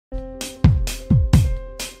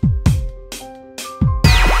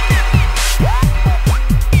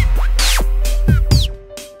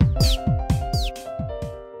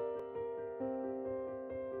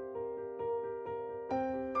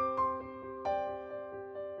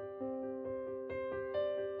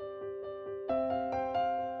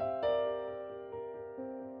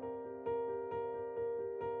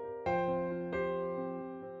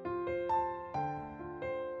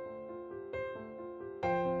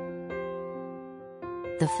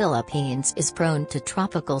The Philippines is prone to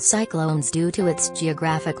tropical cyclones due to its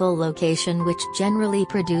geographical location, which generally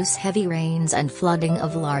produce heavy rains and flooding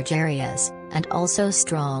of large areas, and also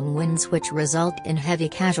strong winds which result in heavy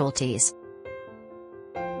casualties.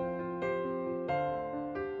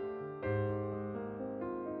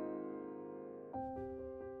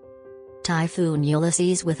 Typhoon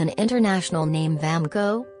Ulysses, with an international name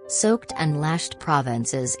Vamco, soaked and lashed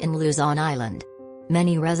provinces in Luzon Island.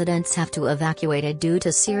 Many residents have to evacuate due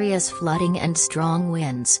to serious flooding and strong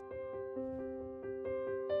winds.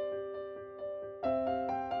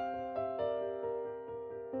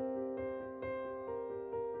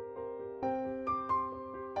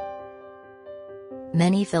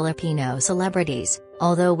 Many Filipino celebrities,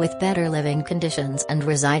 although with better living conditions and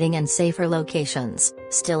residing in safer locations,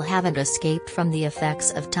 still haven't escaped from the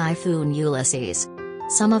effects of Typhoon Ulysses.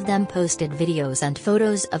 Some of them posted videos and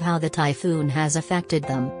photos of how the typhoon has affected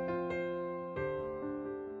them.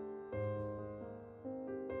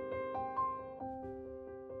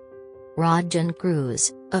 Rodjan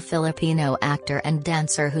Cruz, a Filipino actor and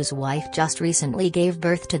dancer whose wife just recently gave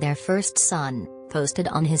birth to their first son, posted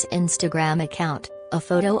on his Instagram account a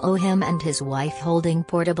photo of him and his wife holding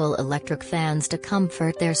portable electric fans to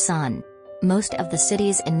comfort their son. Most of the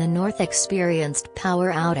cities in the north experienced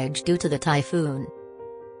power outage due to the typhoon.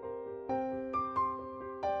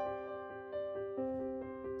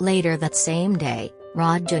 Later that same day,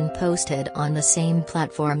 Rodjan posted on the same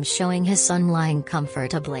platform showing his son lying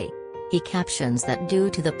comfortably. He captions that due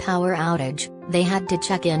to the power outage, they had to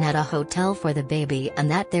check in at a hotel for the baby and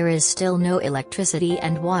that there is still no electricity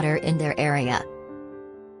and water in their area.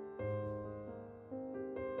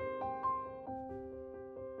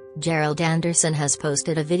 Gerald Anderson has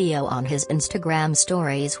posted a video on his Instagram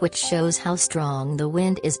stories which shows how strong the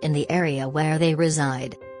wind is in the area where they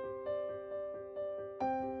reside.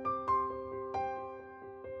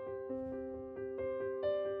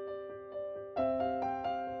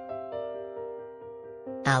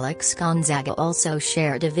 Gonzaga also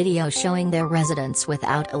shared a video showing their residence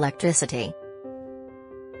without electricity.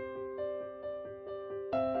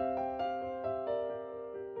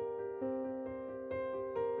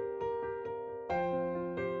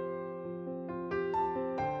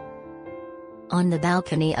 On the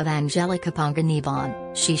balcony of Angelica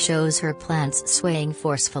Panganiban, she shows her plants swaying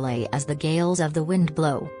forcefully as the gales of the wind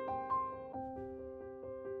blow.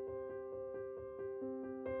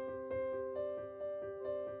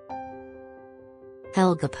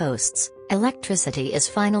 Helga posts, "Electricity is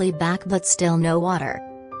finally back but still no water.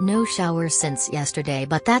 No showers since yesterday,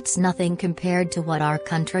 but that's nothing compared to what our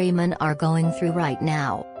countrymen are going through right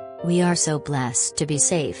now. We are so blessed to be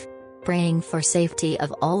safe. Praying for safety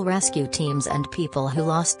of all rescue teams and people who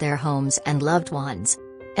lost their homes and loved ones.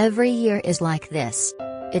 Every year is like this.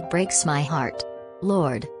 It breaks my heart.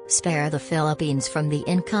 Lord, spare the Philippines from the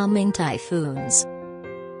incoming typhoons."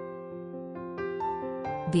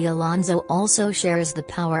 BEA Alonzo also shares the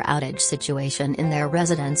power outage situation in their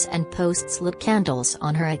residence and posts lit candles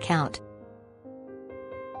on her account.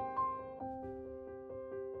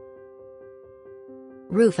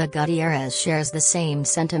 Rufa Gutierrez shares the same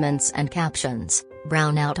sentiments and captions,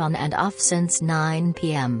 "Brownout on and off since 9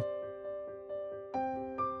 p.m.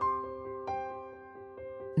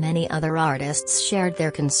 Many other artists shared their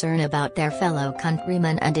concern about their fellow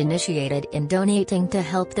countrymen and initiated in donating to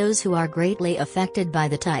help those who are greatly affected by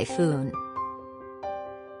the typhoon.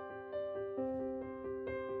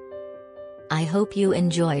 I hope you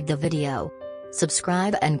enjoyed the video.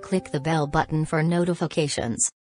 Subscribe and click the bell button for notifications.